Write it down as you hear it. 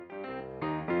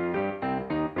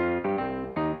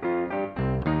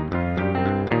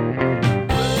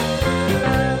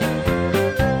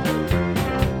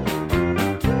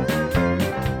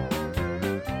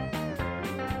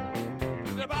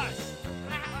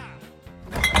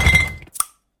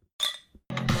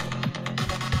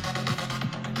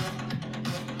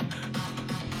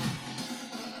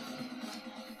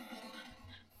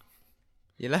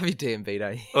You love your D&B,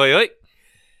 don't you? Oi, oi.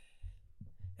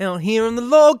 Out here in the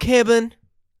log cabin,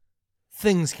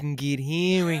 things can get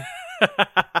hairy.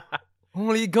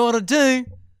 All you gotta do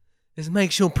is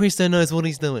make sure Presto knows what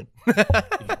he's doing.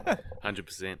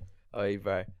 100%. Oh,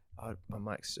 bro. My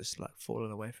mic's just like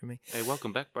falling away from me. Hey,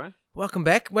 welcome back, bro. Welcome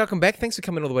back. Thanks for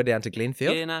coming all the way down to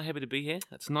Glenfield. Yeah, no, happy to be here.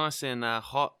 It's nice and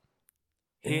hot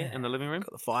here in the living room.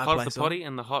 Got the fireplace Hot Off The Poddy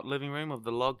in the hot living room of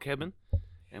the log cabin.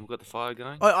 And we've got the fire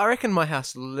going. I reckon my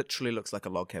house literally looks like a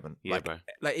log cabin. Yeah, bro.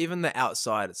 Like even the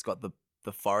outside, it's got the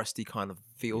foresty kind of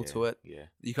feel to it. Yeah.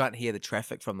 You can't hear the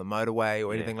traffic from the motorway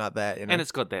or anything like that. You know? And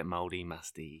it's got that mouldy,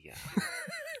 musty,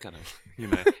 kind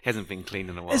of, hasn't been cleaned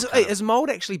in a while. Is mold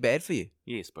actually bad for you?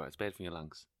 Yes, bro. It's bad for your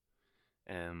lungs.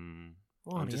 I'm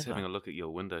just never. having a look at your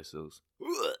windowsills.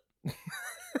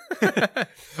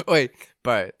 Wait,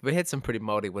 bro, we had some pretty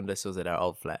moldy windowsills at our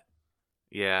old flat.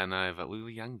 Yeah, I know, but we were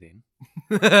young then.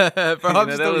 Bro, I'm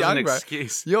that still was young, an bro.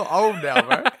 excuse. You're old now,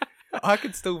 bro. I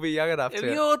could still be young enough If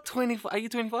to. you're 25, are you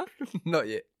 25? Not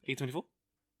yet, Are you 24?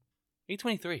 Are you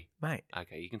 23? mate.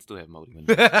 Okay, you can still have moldy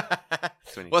windows.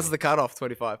 23. What's the cutoff?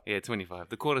 25. Yeah, 25.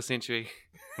 The quarter century,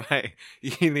 mate,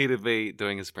 you need to be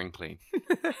doing a spring clean.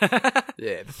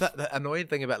 Yeah, the annoying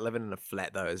thing about living in a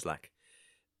flat though is like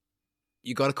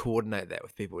you got to coordinate that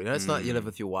with people. You know, it's not you live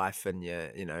with your wife and your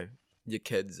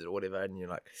kids or whatever, and you're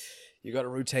like you got a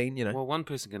routine. You know, Well, one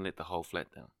person can let the whole flat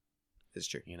down. it's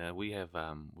true. You know, we have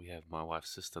my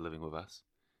wife's sister living with us,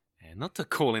 and not to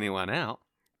call anyone out,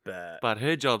 but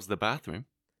her job's the bathroom,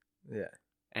 yeah,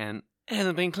 and it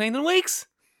hasn't been cleaned in weeks.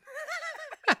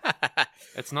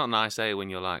 It's not nice, when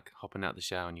you're like hopping out the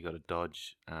shower and you got to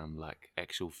dodge like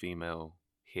actual female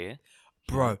hair.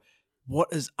 bro, what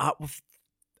is up with?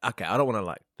 Okay, I don't want to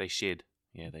like. They shed.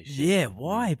 Yeah, they shed. Yeah,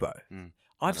 why, bro? Mm.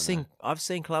 I've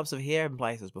seen clumps of hair in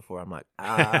places before. I'm like,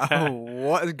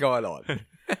 what is going on?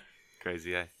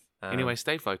 Crazy, eh? Anyway,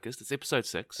 stay focused. It's episode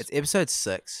 6. It's episode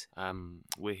 6.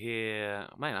 We're here,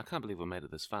 man. I can't believe we made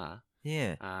it this far.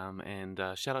 Yeah, And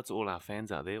shout out to all our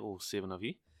fans out there, all 7 of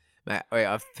you. mate. Wait,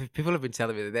 people have been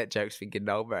telling me that joke's been getting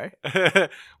old, bro.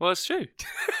 Well, it's true.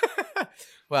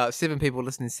 Well, 7 people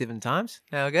listening 7 times.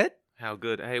 How good? How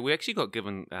good. Hey, we actually got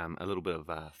given a little bit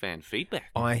of fan feedback.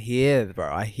 I hear,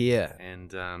 bro. I hear. And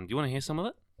do you want to hear some of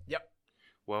it? Yep.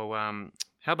 Well,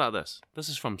 how about this? This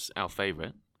is from our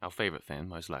favorite fan,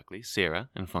 most likely, Sarah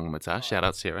in Whangamata. Shout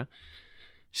out, Sarah.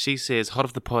 She says, Hot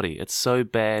Off The Poddy. It's so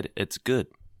bad, it's good.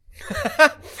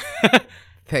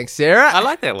 Thanks, Sarah. I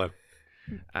like that one.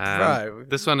 Bro.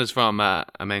 This one is from a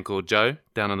man called Joe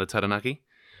down on the Taranaki.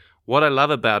 What I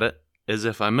love about it is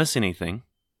if I miss anything,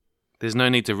 there's no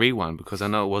need to rewind because I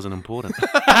know it wasn't important.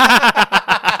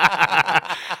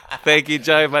 Thank you,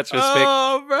 Joe. Much respect.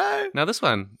 Oh, bro. Now this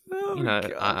one,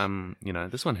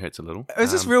 God. this one hurts a little.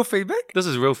 Is this real feedback? This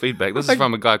is real feedback. This is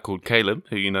from a guy called Caleb,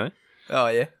 who you know. Oh,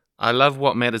 yeah. I love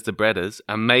what matters to Bradderz.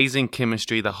 Amazing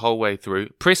chemistry the whole way through.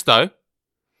 Presto,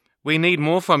 we need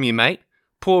more from you, mate.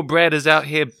 Poor Brad is out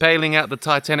here bailing out the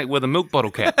Titanic with a milk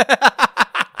bottle cap.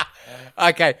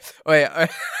 Okay. Wait.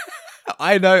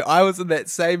 I know. I was in that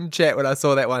same chat when I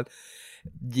saw that one.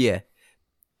 Yeah.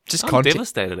 Just I'm context.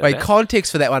 devastated at Wait, that.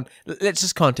 context for that one. Let's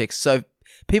just context. So,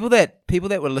 people that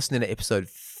were listening to episode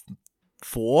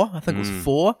 4, I think it was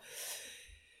 4.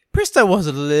 Presto was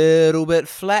a little bit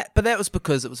flat, but that was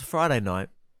because it was a Friday night,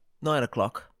 9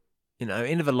 o'clock.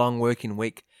 End of a long working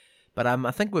week. But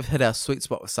I think we've hit our sweet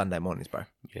spot with Sunday mornings, bro.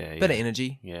 Yeah, Bit of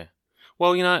energy. Yeah.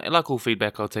 Well, like all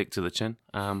feedback, I'll take to the chin.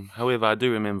 However, I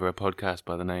do remember a podcast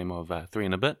by the name of 3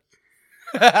 and a Bit.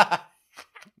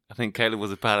 I think Caleb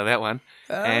was a part of that one.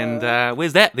 And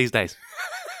where's that these days?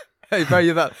 Hey, bro,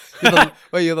 you're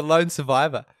the lone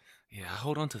survivor. Yeah, I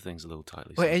hold on to things a little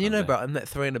tightly. Wait, and sometimes, bro, in that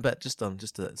 3 and a Bit, just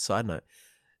a side note,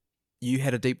 you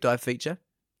had a deep dive feature.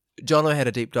 Jono had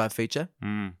a deep dive feature.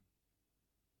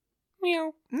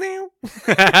 Meow. Meow.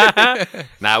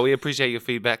 Nah, we appreciate your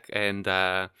feedback and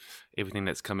everything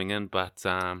that's coming in, but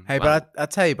Hey, but I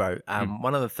tell you, bro,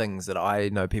 one of the things that I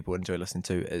know people enjoy listening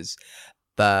to is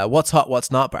the what's hot,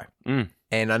 what's not, bro.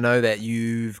 And I know that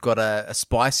you've got a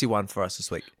spicy one for us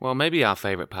this week. Well, maybe our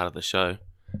favourite part of the show.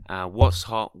 What's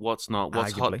hot, what's not,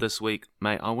 what's Arguably. hot this week.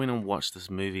 Mate, I went and watched this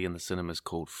movie in the cinemas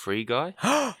called Free Guy.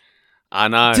 I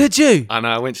know. Did you? I know,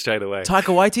 I went straight away.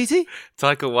 Taika Waititi?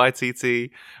 Taika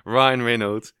Waititi, Ryan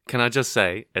Reynolds. Can I just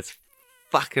say, it's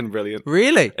fucking brilliant.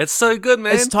 Really? It's so good,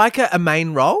 man. Is Taika a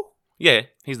main role? Yeah,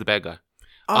 he's the bad guy.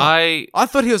 Oh, I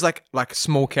thought he was like a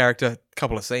small character,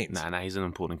 couple of scenes. Nah, he's an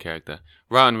important character.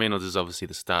 Ryan Reynolds is obviously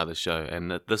the star of the show,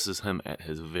 and this is him at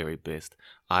his very best.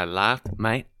 I laughed,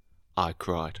 mate. I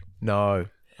cried. No.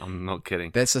 I'm not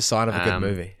kidding. That's a sign of a good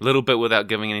movie. A little bit without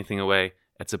giving anything away.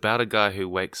 It's about a guy who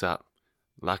wakes up,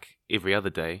 like every other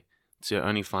day, to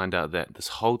only find out that this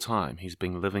whole time he's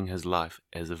been living his life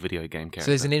as a video game character.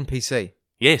 So he's an NPC.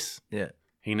 Yes. Yeah.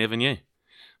 He never knew.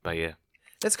 But yeah.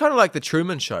 It's kind of like the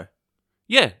Truman Show.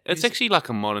 Yeah, it's actually like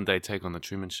a modern day take on the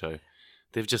Truman Show.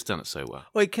 They've just done it so well.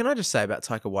 Wait, can I just say about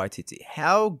Taika Waititi?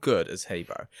 How good is he,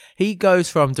 bro? He goes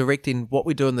from directing What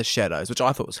We Do in the Shadows, which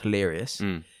I thought was hilarious,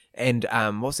 and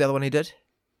what's the other one he did?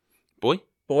 Boy?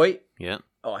 Yeah.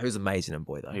 Oh, he was amazing in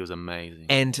Boy, though. He was amazing.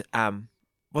 And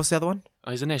what's the other one?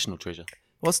 Oh, he's a national treasure.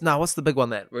 What's the big one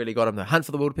that really got him? The Hunt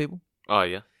for the Wilder People. Oh,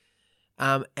 yeah.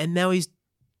 And now he's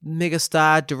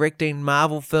megastar directing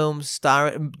Marvel films.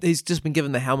 He's just been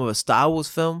given the helm of a Star Wars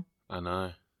film. I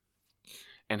know.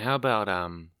 And how about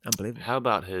Unbelievable. How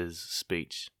about his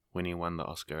speech when he won the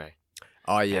Oscar? Eh?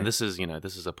 Oh yeah. And this is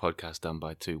a podcast done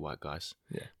by two white guys.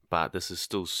 Yeah. But this is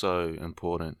still so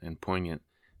important and poignant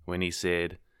when he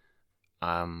said,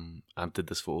 "I did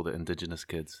this for all the Indigenous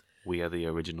kids. We are the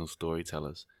original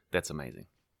storytellers." That's amazing.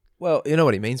 Well, you know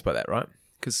what he means by that, right?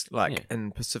 Because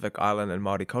in Pacific Island and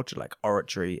Māori culture, like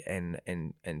oratory and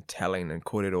telling and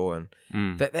kōrero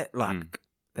and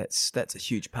that's a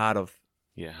huge part of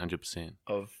 100%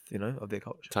 of their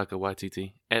culture. Taika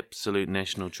Waititi, absolute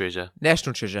national treasure,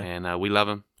 and we love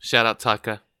him. Shout out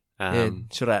Taika.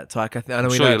 Shout out Taika. I know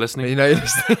I'm sure you're listening. You know you're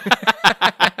listening.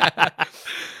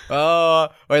 Oh,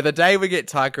 wait! The day we get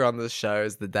Taika on this show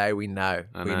is the day we know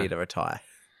we need to retire.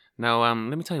 Now,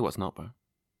 let me tell you what's not, bro.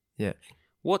 Yeah.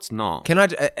 What's not? Can I?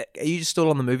 Are you still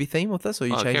on the movie theme with this, or are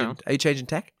you changing? Carry on. Are you changing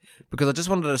tack? Because I just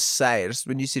wanted to say, just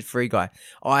when you said Free Guy,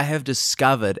 I have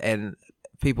discovered, and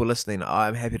people listening,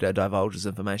 I'm happy to divulge this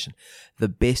information, the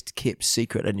best kept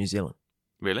secret in New Zealand.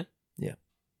 Really? Yeah.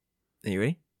 Are you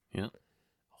ready? Yeah.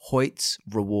 Hoyt's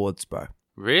Rewards, bro.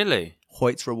 Really?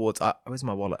 Hoyt's Rewards. Where's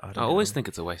my wallet? I always think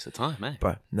it's a waste of time, eh?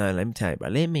 Bro, no, let me tell you, bro.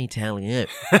 Let me tell you.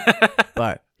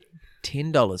 Bro,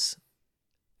 $10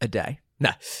 a day. No,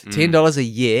 $10 a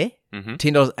year. Mm-hmm.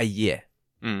 $10 a year.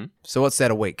 Mm. So what's that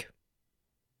a week?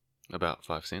 About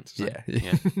 5 cents. Yeah.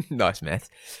 Yeah. Nice math.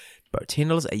 Bro,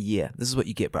 $10 a year. This is what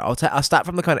you get, bro. I'll start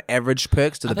from the kind of average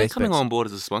perks to the best coming perks. on board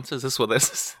as a sponsor? Is this what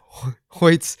this is?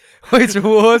 Hoyt's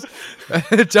Rewards.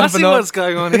 I see what's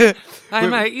going on here. Hey,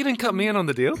 mate, you didn't cut me in on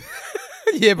the deal.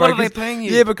 Yeah, bro. What are they paying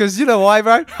you? Yeah, because you know why,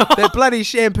 bro? That bloody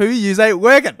shampoo you use ain't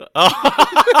working.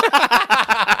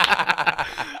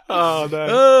 Oh, no.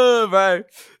 Oh, bro.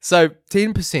 So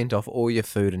 10% off all your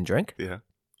food and drink. Yeah.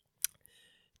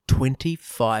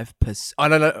 25%. Oh,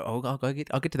 no. I'll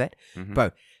get to that. Mm-hmm.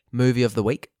 Bro, movie of the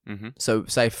week. Mm-hmm. So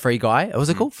say Free Guy. What was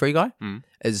it called? Free Guy? Mm.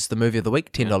 Is the movie of the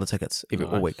week. $10 tickets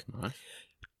all week. Nice.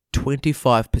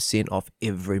 25% off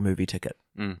every movie ticket.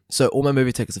 Mm. So all my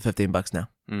movie tickets are $15 now.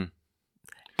 Mm.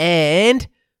 And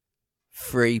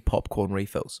free popcorn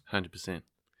refills. 100%.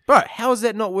 Bro, how is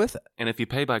that not worth it? And if you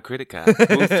pay by credit card,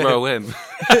 we'll throw in.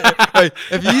 Hey,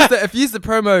 if you use the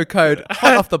promo code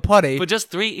Hot Off The Poddy For just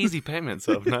 3 easy payments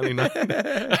of 99.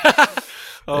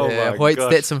 Oh, yeah, my Hoyts,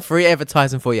 gosh. that's some free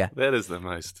advertising for you. That is the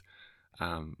most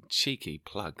cheeky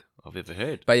plug I've ever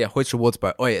heard. But yeah, Hoyts Rewards,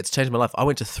 bro. Oh yeah, it's changed my life. I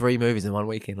went to 3 movies in one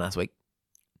weekend last week.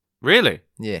 Really?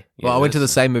 Yeah. Yeah, Well, I went to the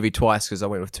that's same movie twice because I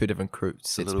went with 2 different crew A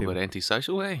sets. little bit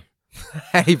antisocial, eh?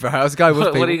 Hey, bro, I was going with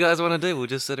people. What do you guys want to do? We'll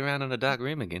just sit around in a dark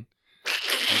room again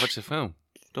and watch a film.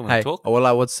 Don't want Hey, to talk. all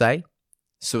I would say,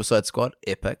 Suicide Squad,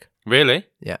 epic. Really?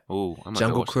 Yeah. Oh, I might go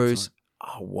Jungle watch that Cruise,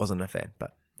 tonight. I wasn't a fan,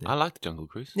 but I like the Jungle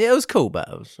Cruise. yeah, it was cool, but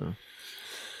it was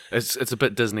It's a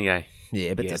bit Disney, eh?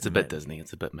 yeah, but It's a bit Disney.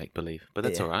 It's a bit make believe, but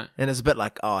that's Yeah. all right. And it's a bit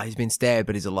like, oh, he's been stabbed,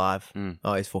 but he's alive. Mm.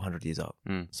 Oh, he's 400 years old.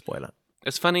 Mm. Spoiler.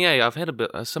 It's funny, eh? I've had a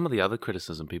bit. Some of the other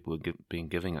criticism people have been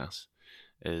giving us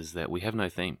is that we have no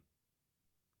theme.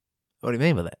 What do you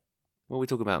mean by that? Well, we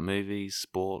talk about movies,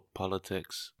 sport,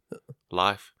 politics,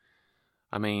 life.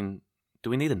 I mean,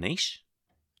 do we need a niche?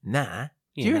 Nah. Do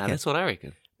Yeah, you nah, reckon? that's what I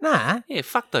reckon. Nah. Yeah,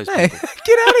 fuck those Hey, people.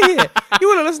 get out of here. You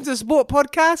want to listen to a sport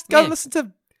podcast? Go Yeah. listen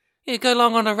to... Yeah, go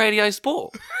along on a radio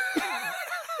sport.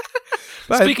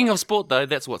 But- Speaking of sport, though,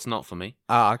 that's what's not for me.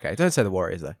 Oh, okay. Don't say the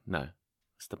Warriors, though. No,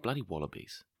 it's the bloody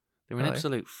Wallabies. They're an Oh, yeah?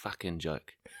 absolute fucking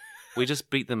joke. We just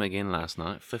beat them again last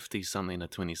night, 50-something to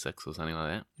 26 or something like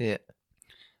that. Yeah.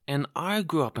 And I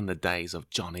grew up in the days of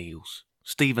John Eales,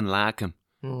 Stephen Larkham,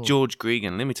 Mm. George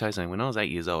Gregan. Let me tell you something. When I was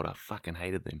 8 years old, I fucking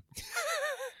hated them.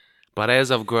 But as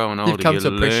I've grown You've older, come you to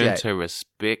learn appreciate. to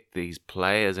respect ththese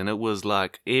players. And it was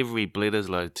like every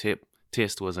Bledisloe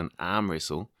test was an arm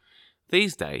wrestle.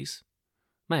 These days,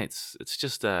 mate, it's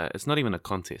just it's not even a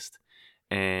contest.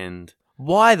 And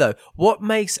Why, though? What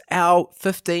makes our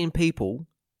 15 people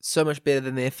so much better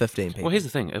than their 15 people? well, here's the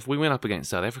thing: if we went up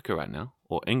against South Africa right now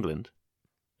or England,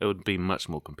 it would be much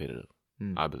more competitive.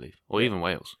 I believe, or even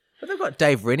Wales. But they've got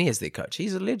Dave Rennie as their coach.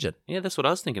 He's a legend. Yeah, that's what I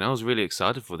was thinking. I was really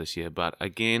excited for this year, but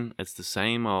again, it's the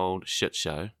same old shit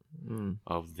show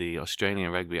of the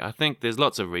Australian rugby. I think there's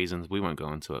lots of reasons. We won't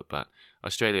go into it, but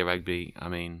Australia rugby, I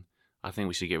mean, I think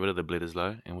we should get rid of the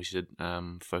Bledisloe and we should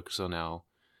focus on our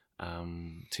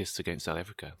tests against South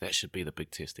Africa. That should be the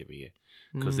big test every year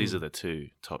because these are the two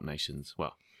top nations.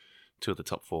 Well, two of the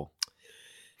top four.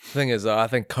 The thing is, I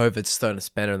think COVID's thrown a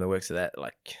spanner in the works of that,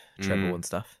 like travel and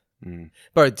stuff.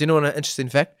 Bro, do you know what an interesting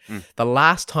fact? The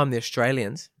last time the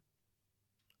Australians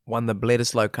won the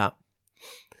Bledisloe Cup,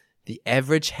 the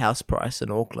average house price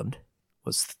in Auckland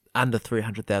was under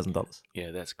 $300,000.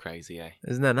 Yeah, that's crazy, eh?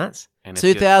 Isn't that nuts? And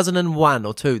 2001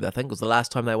 or 2, I think, was the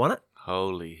last time they won it.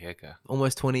 Holy hecker.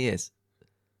 Almost 20 years.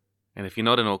 And if you're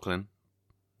not in Auckland,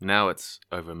 now it's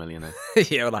over $1 million, eh?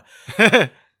 Yeah, like,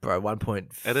 bro,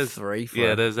 1.3 It is. for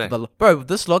Yeah, it is, eh? Bro,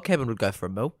 this log cabin would go for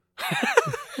 $1 million.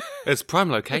 It's prime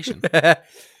location. The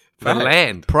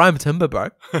land. Prime timber, bro.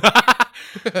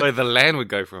 Like the land would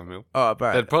go for $1 million. Oh,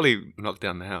 bro. They'd probably knock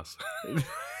down the house.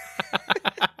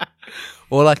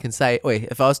 All I can say,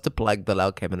 if I was to plug the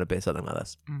log cabin, it'd be something like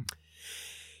this.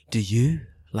 Do you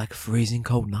like freezing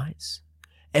cold nights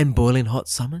and boiling hot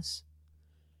summers?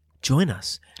 Join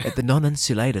us at the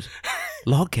non-insulated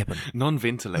log cabin.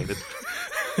 Non-ventilated.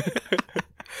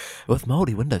 With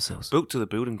mouldy windowsills. Built to the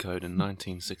building code in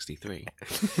 1963.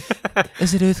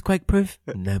 Is it earthquake proof?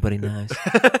 Nobody knows.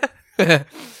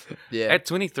 Yeah. At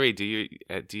 23, do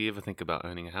you ever think about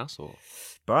owning a house or?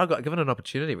 Bro, I got given an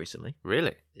opportunity recently.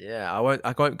 Really? Yeah, I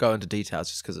won't go into details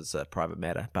just because it's a private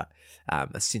matter, but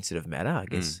a sensitive matter, I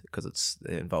guess, because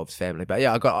it involves family. But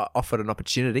yeah, I got offered an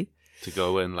opportunity to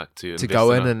go in, like to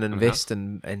go in and invest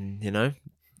and you know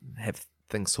have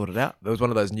things sorted out. It was one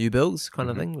of those new builds kind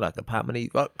of thing, like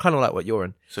apartment-y, kind of like what you're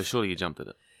in. So surely you jumped at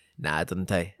it. Nah, I didn't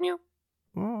tell you. Meow.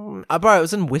 Bro, it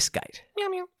was in Westgate. Meow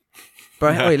meow.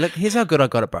 Bro, wait, look, here's how good I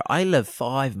got it, bro. I live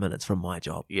 5 minutes from my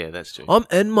job. Yeah, that's true. I'm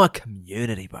in my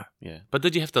community, bro. Yeah, but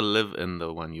did you have to live in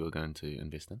the one you were going to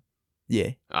invest in?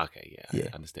 Yeah. Okay, yeah.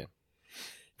 I understand.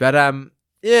 But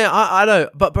yeah, I know.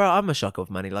 But bro, I'm a shocker with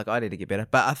money. Like I need to get better.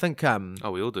 But I think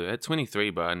oh, we all do. At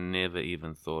 23, bro, I never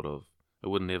even thought of. It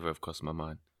would never have crossed my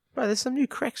mind. Bro, there's some new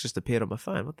cracks just appeared on my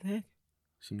phone. What the heck?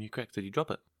 Some new cracks. Did you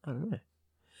drop it? I don't know.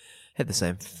 Had the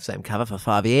same cover for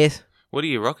 5 years. What are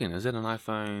you rocking? Is it an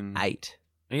iPhone 8?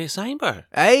 Yeah, same, bro.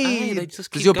 Hey, they just does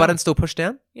keep your going. button still push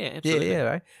down? Yeah, absolutely. Yeah,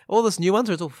 right. All this new ones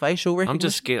where it's all facial recognition. I'm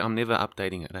just scared. I'm never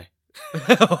updating it, eh?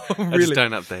 Oh, I just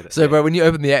don't update it. So, bro, when you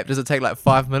open the app, does it take like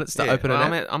 5 minutes to open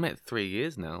it? I'm at 3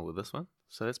 years now with this one,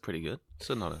 so that's pretty good.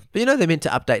 So not a. But you know they're meant to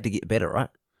update to get better, right?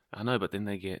 I know, but then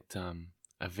they get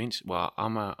eventually. Well,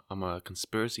 I'm a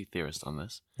conspiracy theorist on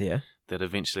this. Yeah. That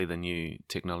eventually the new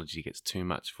technology gets too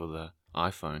much for the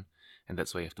iPhone, and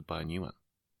that's why you have to buy a new one.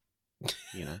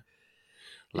 You know.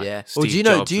 Like yeah. Steve Well, do you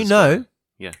know? Jobs Do you as know? well.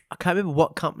 Yeah. I can't remember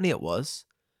what company it was.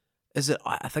 Is it?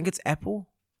 I think it's Apple.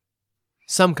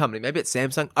 Some company, maybe it's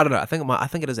Samsung. I don't know. I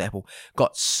think it is Apple.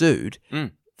 Got sued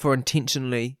for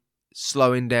intentionally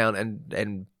slowing down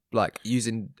and like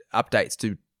using updates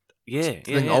to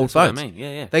old phones. What I mean.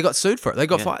 Yeah. They got sued for it. They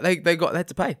got they had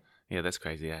to pay. Yeah, that's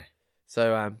crazy, eh?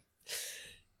 So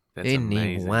that's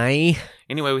anyway, amazing.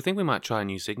 Anyway, we think we might try a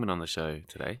new segment on the show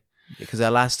today. Because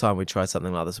our last time we tried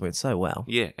something like this went so well.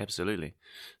 Yeah, absolutely.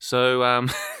 So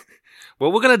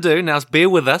what we're gonna do now is bear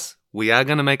with us. We are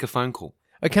gonna make a phone call.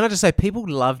 Oh, can I just say, people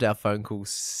loved our phone call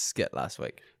skit last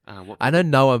week. What I know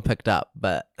no one picked up,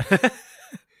 but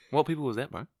what people was that,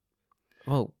 bro?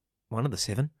 Well, one of the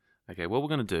 7. Okay, what we're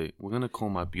gonna do? We're gonna call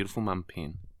my beautiful mum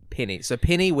Penny. So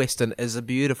Penny Weston is a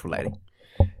beautiful lady.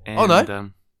 And, oh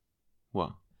no!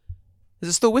 What? Is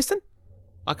it still Weston?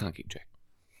 I can't keep track,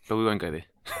 but we won't go there.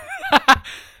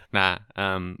 Nah,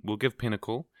 we'll give Pen a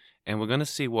call, and we're gonna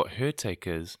see what her take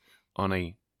is on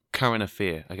a current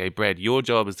affair. Okay, Brad, your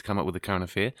job is to come up with a current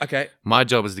affair. Okay. My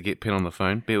job is to get Pen on the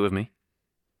phone. Bear with me.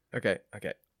 Okay.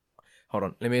 Hold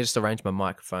on. Let me just arrange my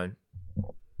microphone.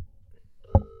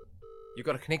 You've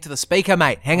got to connect to the speaker,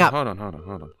 mate. Hang up. Hold on.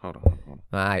 All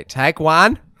right, take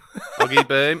 1. Okay,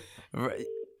 boom.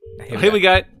 Here we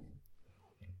go.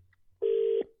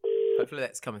 Hopefully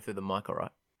that's coming through the mic all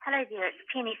right. Hello there, it's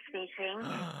Penny speaking.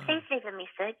 Please leave a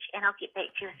message and I'll get back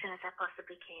to you as soon as I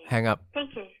possibly can. Hang up.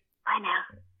 Thank you. Bye now.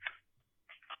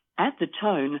 At the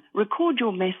tone, record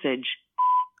your message.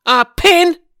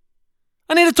 Pen!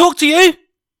 I need to talk to you!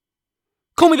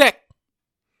 Call me back!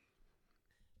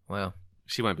 Wow.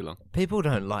 She won't be long. People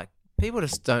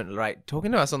just don't like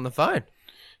talking to us on the phone.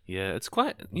 Yeah, it's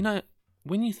quite,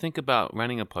 when you think about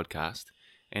running a podcast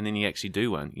and then you actually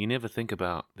do one, you never think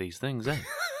about these things, eh?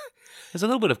 There's a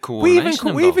little bit of We coordination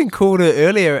even involved. called her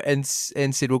earlier and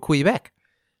said we'll call you back.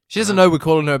 She doesn't know we're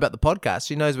calling her about the podcast.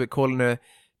 She knows we're calling her.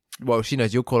 Well, she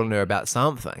knows you're calling her about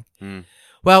something.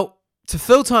 Well, to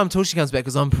fill time till she comes back,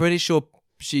 because I'm pretty sure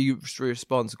she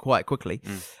responds quite quickly.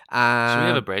 Should we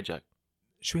have a Brad joke?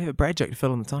 Should we have a Brad joke to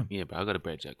fill in the time? Yeah, bro, I got a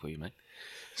Brad joke for you, mate.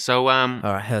 So, All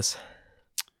right, his.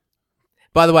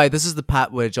 By the way, this is the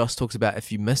part where Josh talks about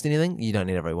if you missed anything, you don't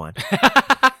need to rewind.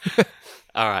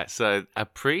 all right. So, a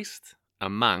priest, a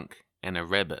monk, and a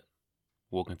rabbit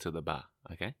walk into the bar.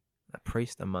 Okay. A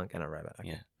priest, a monk, and a rabbit. Okay.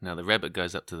 Yeah. Now the rabbit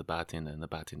goes up to the bartender, and the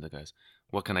bartender goes,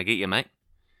 "What can I get you, mate?"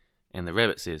 And the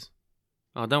rabbit says,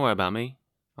 "Oh, don't worry about me.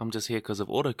 I'm just here because of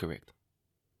autocorrect."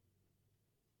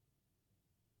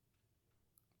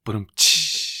 Boom.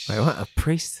 Wait, what? A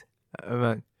priest, a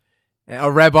monk, a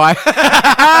rabbi.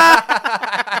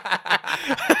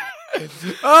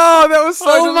 Oh, that was so.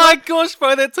 Oh my gosh,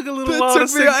 bro! That took a little while to That took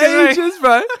sink me in. ages,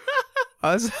 bro.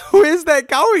 Where's that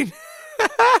going?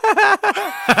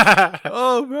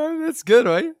 Oh, bro, that's good,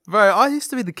 right? Bro, I used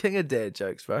to be the king of dad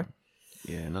jokes, bro.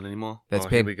 Yeah, not anymore. That's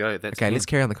Here Pen. we go. That's Okay, Pen. let's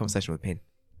carry on the conversation with Pen.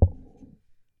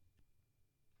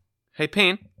 Hey,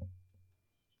 Pen.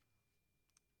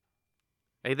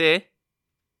 Hey there.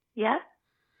 Yeah?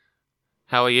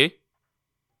 How are you?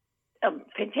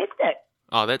 Fantastic.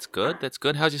 Oh, that's good. That's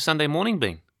good. How's your Sunday morning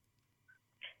been?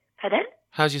 Pardon?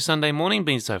 How's your Sunday morning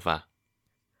been so far?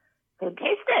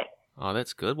 Fantastic. Oh,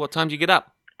 that's good. What time do you get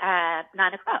up?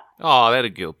 9 o'clock. Oh, that a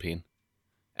girl, Pen.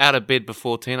 Out of bed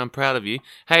before 10. I'm proud of you.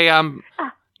 Hey,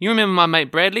 you remember my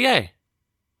mate Bradley, eh?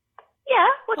 Yeah?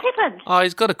 What's happened? Oh,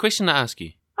 he's got a question to ask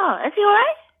you. Oh, is he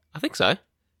alright? I think so.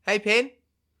 Hey, Pen.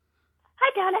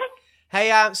 Hi, darling.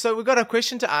 Hey, so we've got a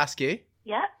question to ask you.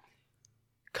 Yeah?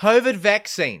 COVID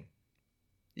vaccine.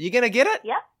 You gonna get it?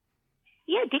 Yeah?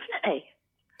 Yeah, definitely.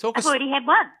 Talk I've us. already had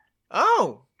one.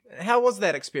 Oh, how was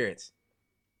that experience?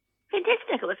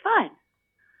 Fantastic. It was fine.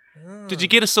 Did you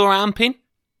get a sore arm, Pen?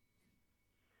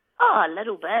 Oh, a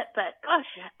little bit, but gosh,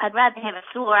 I'd rather have a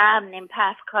sore arm than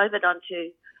pass COVID on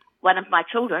to one of my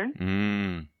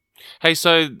children. Hey,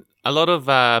 so a lot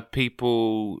of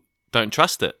people don't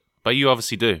trust it, but you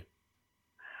obviously do.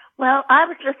 Well, I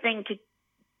was listening to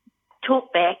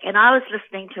Talkback, and I was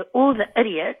listening to all the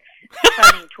idiots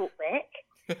phoning Talkback.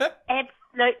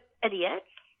 Absolute idiots.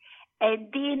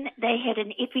 And then they had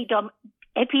an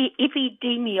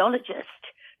epidemiologist.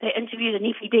 They interviewed an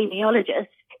epidemiologist.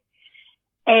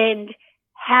 And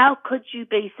how could you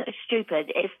be so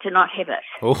stupid as to not have it?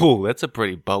 Oh, that's a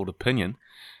pretty bold opinion.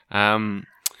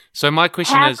 So my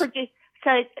question How is... could you?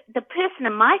 So the person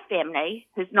in my family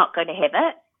who's not going to have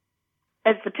it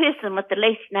is the person with the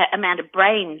least amount of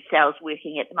brain cells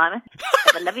working at the moment.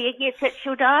 If Olivia gets it,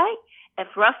 she'll die.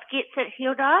 If Ross gets it,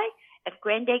 he'll die. If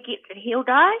Granddad gets it, he'll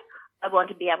die. I want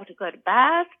to be able to go to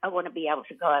bars. I want to be able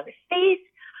to go overseas.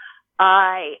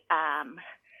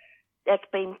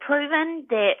 It's been proven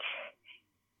that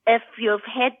if you've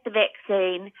had the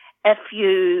vaccine, if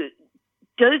you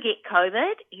do get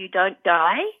COVID, you don't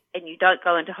die and you don't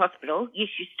go into hospital. Yes,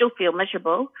 you still feel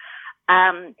miserable.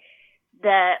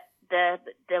 The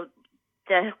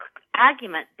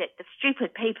argument that the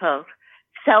stupid people,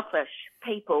 selfish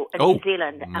people in New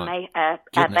Zealand are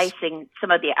basing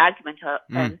some of their argument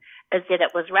on is that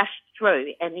it was rushed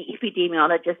through, and the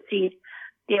epidemiologist said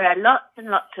there are lots and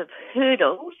lots of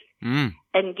hurdles in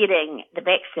getting the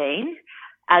vaccine,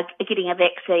 getting a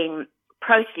vaccine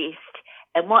processed.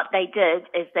 And what they did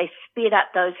is they sped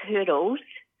up those hurdles,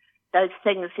 those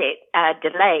things that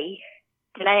delay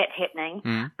it happening,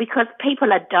 because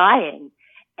people are dying.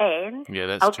 And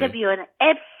I'll give you an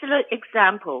absolute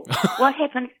example. What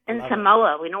happened in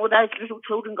Samoa when all those little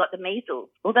children got the measles?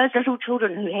 All those little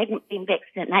children who hadn't been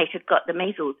vaccinated got the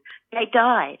measles. They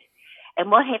died. And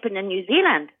what happened in New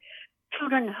Zealand?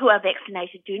 Children who are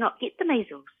vaccinated do not get the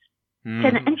measles. It's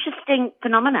an interesting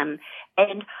phenomenon.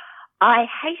 And I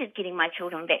hated getting my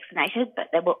children vaccinated, but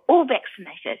they were all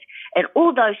vaccinated. And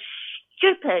all those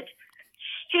stupid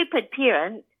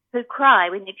parents who cry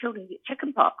when their children get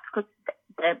chickenpox because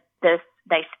the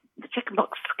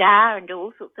chickenpox scar and do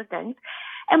all sorts of things.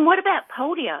 And what about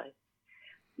polio?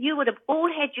 You would have all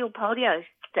had your polio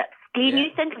sticks. Can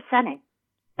you think of Sunny?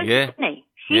 Sunny,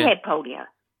 she had polio.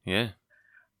 Yeah.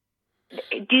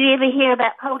 Do you ever hear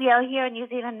about polio here in New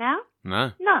Zealand now?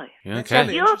 No. No. Yeah, okay.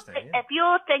 If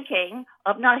you're thinking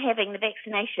of not having the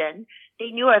vaccination,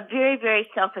 then you're a very, very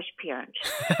selfish parent.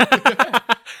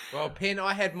 Well, Pen,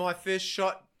 I had my first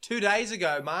shot 2 days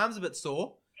ago. My arm's a bit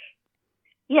sore.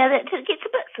 Yeah, it gets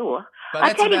a bit sore. But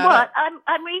I tell you what,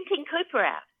 I'm renting Cooper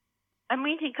out.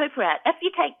 If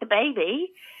you take the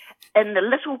baby, in the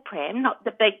little pram, not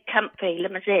the big comfy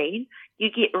limousine, you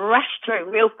get rushed through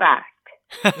real fast.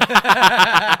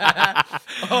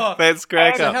 That's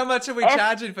crack So up. how much are we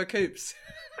charging for coops?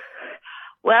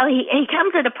 Well, he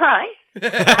comes at a price. If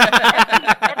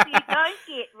you don't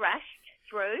get rushed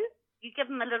through, you give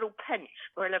him a little pinch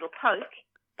or a little poke,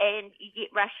 and you get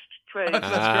rushed through. That's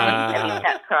and great. he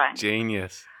starts crying.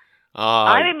 Genius. Oh,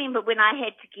 I remember when I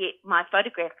had to get my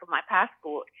photograph for my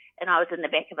passport, and I was in the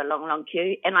back of a long, long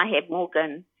queue, and I had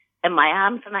Morgan in my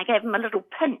arms, and I gave him a little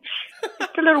pinch.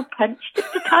 Just a little pinch,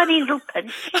 just a tiny little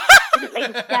pinch. Didn't leave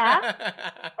a scar,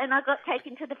 and I got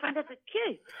taken to the front of the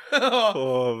queue.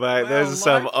 oh mate, Wow, those are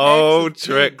some life hacks old with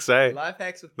tricks, Pen. eh? Life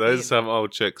hacks with Those are Pen. some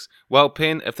old tricks. Well,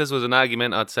 Pen, if this was an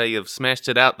argument, I'd say you've smashed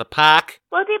it out the park.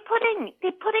 Well, they're putting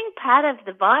part of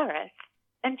the virus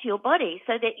into your body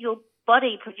so that your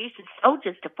body produces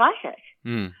soldiers to fight it.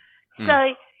 Mm.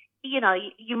 So,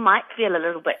 you might feel a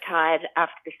little bit tired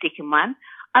after the second one.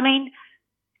 I mean,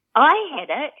 I had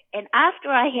it, and after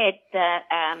I had the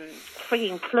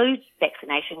frigging flu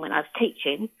vaccination when I was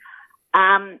teaching,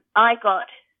 I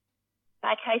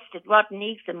tasted rotten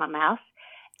eggs in my mouth,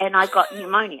 and I got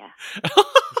pneumonia.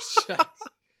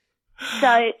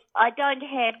 So I don't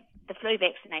have the flu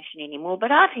vaccination anymore,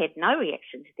 but I've had no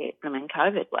reaction to that blooming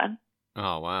COVID one.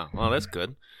 Oh wow, well that's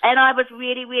good. And I was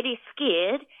really, really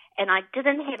scared, and I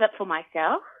didn't have it for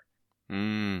myself.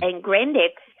 Mm. And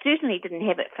Granddad certainly didn't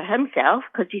have it for himself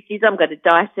because he says, I'm going to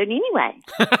die soon anyway.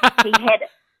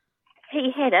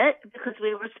 He had it because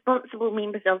we're responsible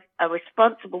members of a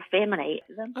responsible family.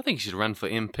 I think you should run for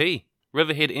MP.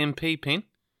 Riverhead MP, Pen.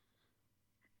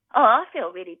 Oh, I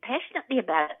feel really passionately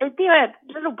about it. There are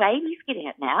little babies getting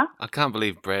it now. I can't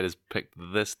believe Brad has picked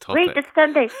this topic. Read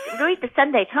the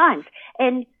Sunday Times.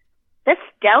 And this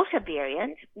Delta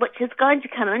variant, which is going to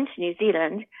come into New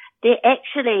Zealand,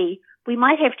 we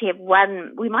might have to have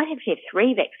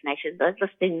 3 vaccinations. I was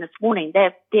listening this morning.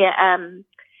 They're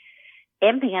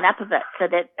amping it up a bit so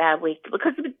that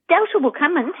because Delta will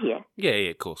come in here.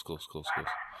 Yeah, of course.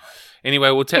 Anyway,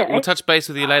 we'll touch base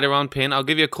with you later on, Pen. I'll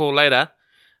give you a call later.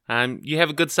 You have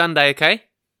a good Sunday, okay?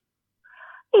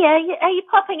 Yeah, are you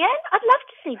popping in? I'd love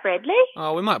to see Bradley.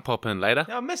 Oh, we might pop in later.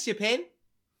 I miss you, Pen.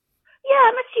 Yeah,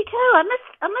 I miss you too.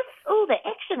 I miss all the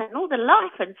action and all the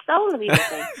life and soul of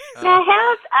everything. Now,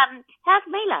 how's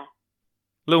Mila?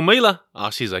 Little Mila? Oh,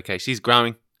 she's okay. She's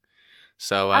growing.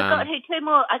 So I got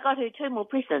her 2 more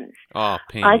presents. Oh,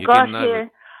 Pen, I you're got getting over her. it.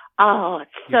 Oh,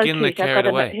 it's You're so getting cute. I carried got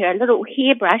away. her a little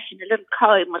hairbrush and a little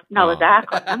comb with Noah's Ark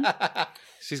on them.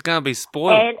 She's gonna be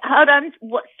spoiled. And hold on,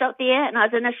 stopped there, and I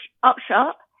was in a op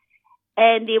shop,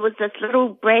 and there was this little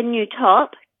brand new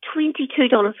top,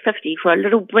 $22.50 for a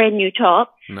little brand new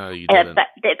top. No, you didn't. But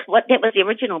that was the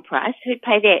original price. Who'd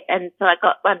pay that? And so I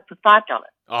got one for $5.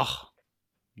 Oh,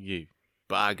 you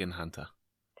bargain hunter.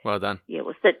 Well done. Yeah,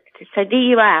 well, so there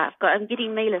you are. I'm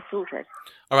getting Mila sorted.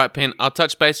 All right, Pen. I'll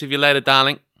touch base with you later,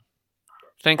 darling.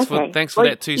 Thanks for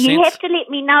that 2 cents. You have to let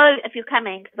me know if you're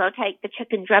coming because I'll take the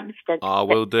chicken drumsticks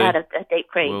will do. out of the deep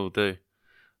freeze. Will do.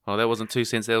 Oh, that wasn't 2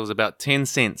 cents. That was about 10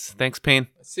 cents. Thanks, Pen.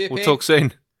 See you, We'll Pen. talk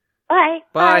soon. Bye.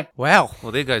 Bye. Wow.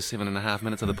 Well, there goes 7.5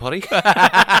 minutes of the potty.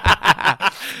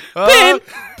 Pen!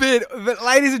 But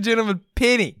ladies and gentlemen,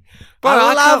 Penny. Bro, I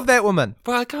I love can't- that woman.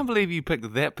 Bro, I can't believe you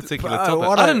picked that particular Bro, topic.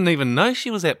 what I a- didn't even know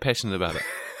she was that passionate about it.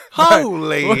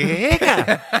 Holy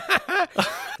heck!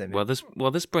 Well,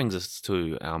 this brings us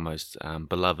to our most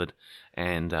beloved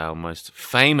and our most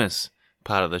famous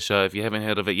part of the show. If you haven't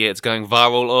heard of it yet, it's going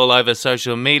viral all over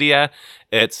social media.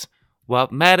 It's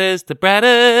What Matters to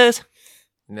Bradderz.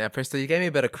 Now, Presto, you gave me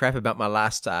a bit of crap about my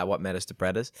last What Matters to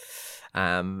Bradderz.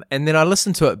 And then I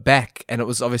listened to it back, and it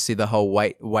was obviously the whole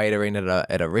waitering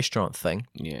at a restaurant thing.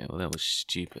 Yeah, well, that was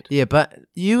stupid. Yeah, but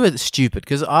you were stupid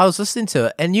because I was listening to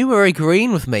it, and you were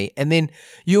agreeing with me, and then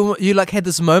you like had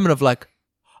this moment of like,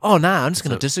 oh, nah, I'm just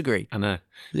going to disagree. I know.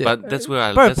 Yeah. But that's where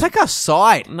I... Bro, that's- pick a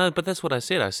side. No, but that's what I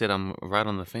said. I said I'm right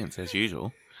on the fence, as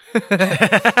usual. But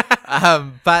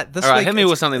this All right, week, hit me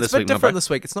with something it's this a bit week, my different bro. this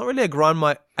week. It's not really a grind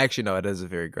my... Actually, no, it is a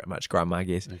very much grind my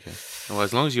guess. Okay. Well,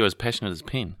 as long as you're as passionate as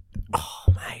Pen. Oh,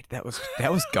 mate, that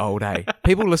was gold, eh?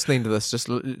 People listening to this, just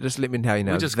let me tell you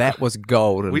now, that was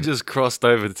gold. We just crossed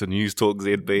over to News Talk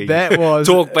ZB. That was...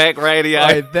 Talkback radio.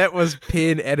 Mate, that was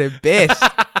Pen at her best.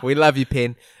 We love you,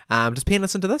 Pen. Does Pen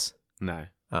listen to this? No.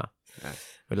 Oh, No.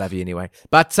 we love you anyway.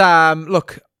 But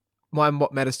look,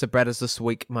 what matters to Bradderz this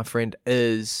week, my friend,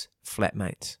 is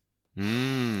flatmates.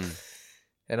 Mm.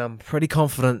 And I'm pretty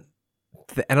confident,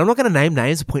 and I'm not going to name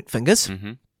names or point fingers,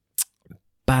 Mm-hmm.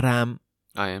 but I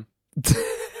am.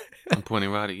 I'm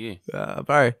pointing right at you.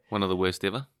 bro. One of the worst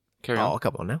ever. Carry on. Oh,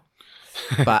 come on now.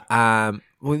 But well,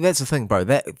 that's the thing, bro.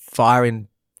 That firing,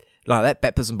 like that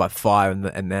baptism by fire,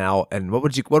 and now, and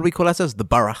what do we call ourselves? The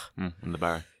borough. In the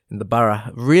borough. In the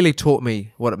borough really taught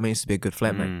me what it means to be a good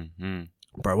flatmate. Mm.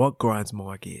 Bro, what grinds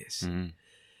my gears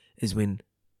is when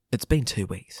it's been 2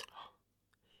 weeks,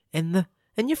 and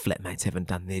your flatmates haven't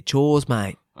done their chores,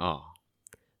 mate. Oh,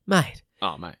 Mate.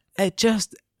 It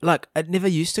just, like, it never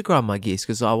used to grind my gears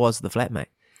because I was the flatmate.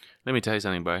 Let me tell you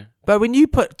something, bro. But when you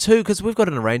put because we've got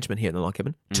an arrangement here in the log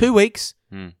cabin, 2 weeks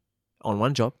on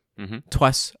one job,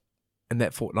 twice in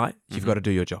that fortnight, you've got to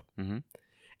do your job.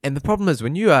 And the problem is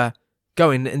when you are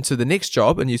going into the next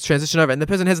job and you transition over and the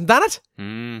person hasn't done it,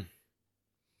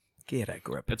 get a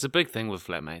grip. It's a big thing with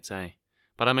flatmates, eh?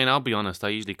 But I mean, I'll be honest, I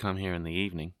usually come here in the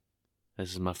evening.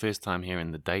 This is my first time here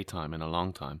in the daytime in a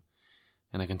long time.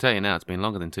 And I can tell you now, it's been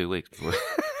longer than 2 weeks before.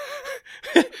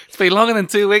 It's been longer than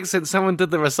 2 weeks since someone did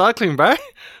the recycling, bro.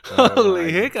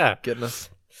 Holy hecker. Goodness.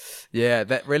 Yeah,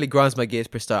 that really grinds my gears,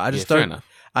 Presto. I just fair enough.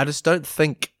 don't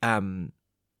think,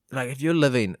 like, if you're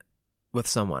living with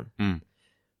someone,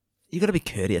 you got to be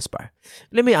courteous, bro.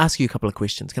 Let me ask you a couple of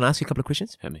questions. Can I ask you a couple of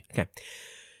questions? Hit me. Okay.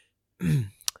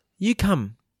 You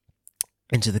come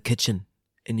into the kitchen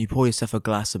and you pour yourself a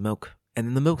glass of milk and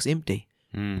then the milk's empty.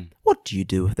 What do you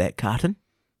do with that carton?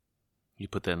 You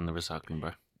put that in the recycling,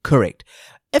 bro. Correct.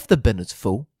 If the bin is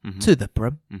full to the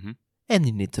brim and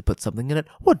you need to put something in it,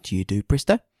 what do you do,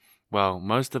 Presto? Well,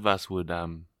 most of us would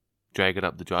drag it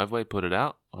up the driveway, put it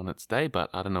out on its day, but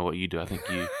I don't know what you do. I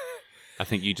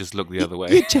think you just look the other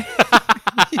way.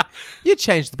 You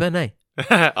change the bin, eh?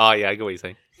 Oh, yeah, I get what you're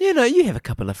saying. You know, you have a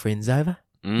couple of friends over.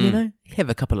 You know, have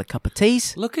a couple of cup of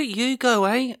teas. Look at you go,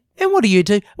 eh? And what do you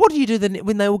do? What do you do then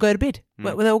when they all go to bed?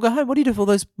 When they all go home? What do you do for all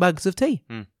those mugs of tea?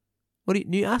 What do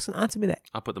you answer me that?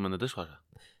 I put them in the dishwasher.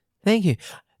 Thank you.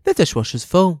 The dishwasher's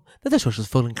full. The dishwasher's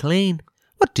full and clean.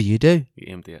 What do you do?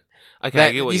 You empty it. Okay,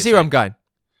 I get what you you're see saying. where I'm going.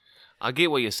 I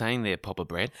get what you're saying there, Papa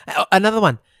Brad. Another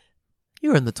one.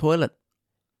 You're in the toilet,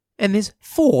 and there's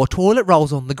 4 toilet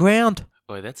rolls on the ground.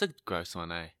 Oh, that's a gross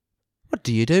one, eh? What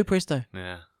do you do, Presto?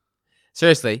 Yeah.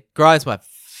 Seriously, grinds my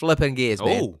flipping gears,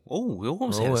 man. Oh, we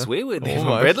almost had a swear word there from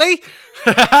almost. Bradley.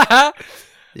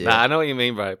 Yeah. Nah, I know what you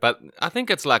mean, bro. But I think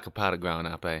it's like a part of growing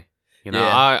up, eh? You know,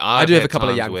 Yeah. I do have had a couple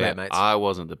of times young where flatmates. I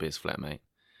wasn't the best flatmate.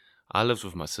 I lived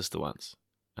with my sister once.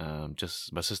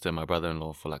 Just my sister and my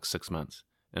brother-in-law for like 6 months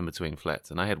in between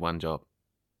flats, and I had one job.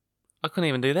 I couldn't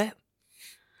even do that.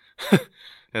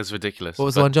 It was ridiculous. What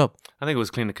was the one job? I think it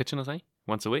was clean the kitchen or something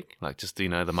once a week, like just the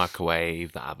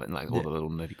microwave, the oven, like all the little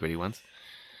nitty gritty ones.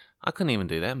 I couldn't even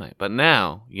do that, mate. But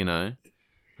now, you know,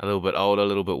 a little bit older, a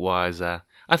little bit wiser.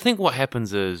 I think what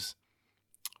happens is,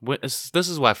 this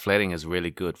is why flatting is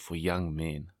really good for young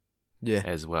men. Yeah.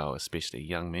 As well, especially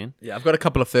young men. Yeah, I've got a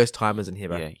couple of first timers in here,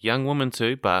 bro. Yeah, young women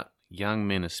too, but young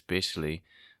men especially,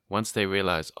 once they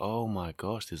realize, oh my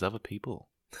gosh, there's other people.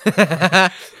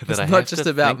 It's not just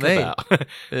about me.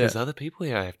 There's other people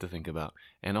here I have to think about.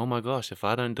 And oh my gosh, if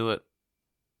I don't do it,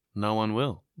 no one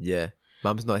will. Yeah.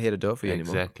 Mum's not here to do it for you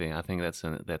anymore. Exactly. I think that's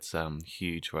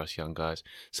huge for us young guys.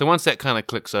 So once that kind of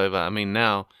clicks over, I mean,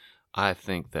 now I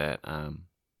think that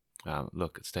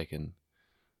look, it's taken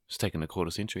a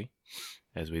quarter century,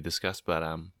 as we discussed, but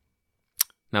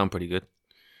now I'm pretty good.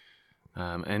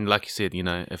 And like you said, you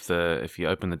know, if you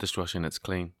open the dishwasher and it's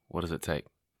clean, what does it take?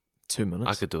 2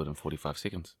 minutes. I could do it in 45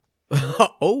 seconds.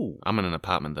 Oh. I'm in an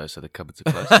apartment though, so the cupboards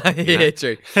are closed. Yeah,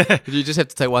 true. You just have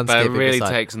to take one but step. it really every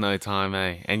side. takes no time,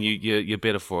 eh? And you're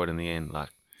better for it in the end. Like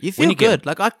You feel good.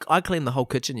 Like I cleaned the whole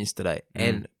kitchen yesterday,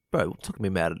 and bro, it took me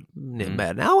about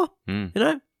an hour. You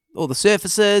know, all the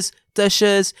surfaces,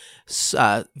 dishes,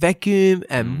 vacuum,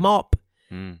 and mop.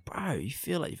 Bro, you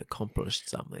feel like you've accomplished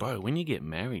something. Bro, when you get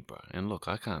married, bro, and look,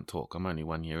 I can't talk. I'm only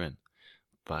 1 year in,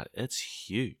 but it's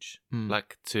huge.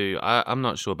 Like I'm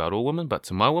not sure about all women, but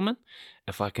to my woman,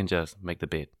 if I can just make the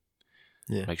bed,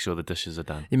 make sure the dishes are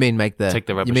done. You mean take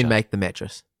the rubbish? You mean out. make the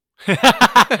mattress? Make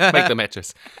the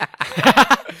mattress.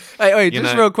 Hey,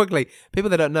 just real quickly, people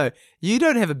that don't know, you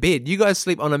don't have a bed. You guys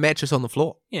sleep on a mattress on the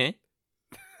floor. Yeah.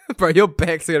 Bro, your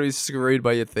back's going to be screwed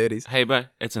by your 30s. Hey, bro,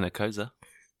 it's an Acosa.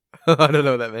 I don't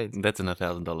know what that means. That's an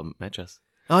 $1,000 mattress.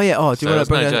 Oh, yeah. Oh, do you want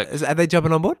to bring no are they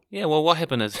jumping on board? Yeah, well, what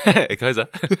happened is, Acosa.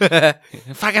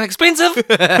 Fucking expensive.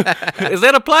 Is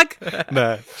that a plug?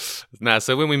 No,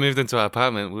 so when we moved into our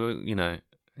apartment, we were, you know,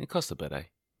 it cost a bit, eh?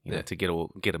 You know, to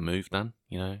get a move done,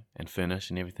 you know, and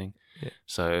furnish and everything. Yeah.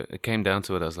 So it came down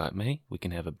to it. I was like, me, we can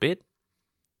have a bed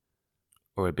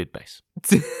or a bed base.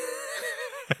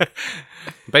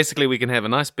 Basically, we can have a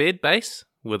nice bed base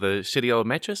with a shitty old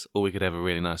mattress, or we could have a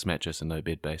really nice mattress and no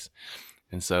bed base.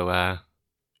 And so,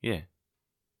 yeah,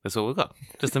 That's all we've got.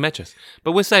 Just a mattress.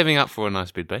 But we're saving up for a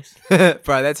nice bed base.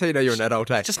 Bro, that's how you know you're an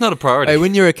adult, eh? Just not a priority. Hey,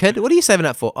 when you're a kid, what are you saving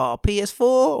up for? Oh, PS4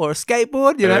 or a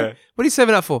skateboard, you know? Yeah. What are you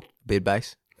saving up for? Bed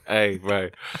base. Hey, bro.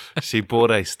 She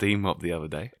bought a steam mop the other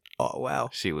day. Oh, wow.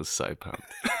 She was so pumped.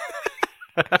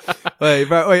 Wait,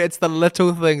 it's the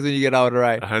little things when you get older,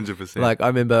 eh? 100%. Like, I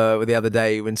remember the other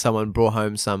day when someone brought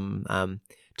home some,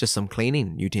 just some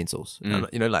cleaning utensils.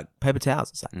 You know, like paper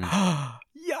towels. It's like,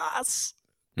 yes!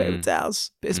 Paper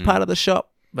towels. Best part of the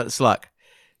shop. But it's like,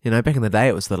 you know, back in the day,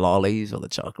 it was the lollies or the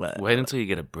chocolate. Wait until you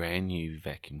get a brand new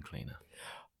vacuum cleaner.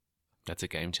 That's a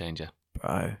game changer.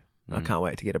 Bro, I can't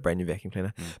wait to get a brand new vacuum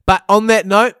cleaner. But on that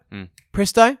note,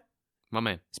 Presto, My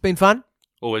man. it's been fun.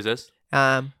 Always is.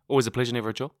 Always a pleasure, never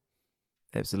a chore.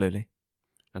 Absolutely.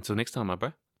 Until next time, my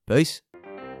bro. Peace.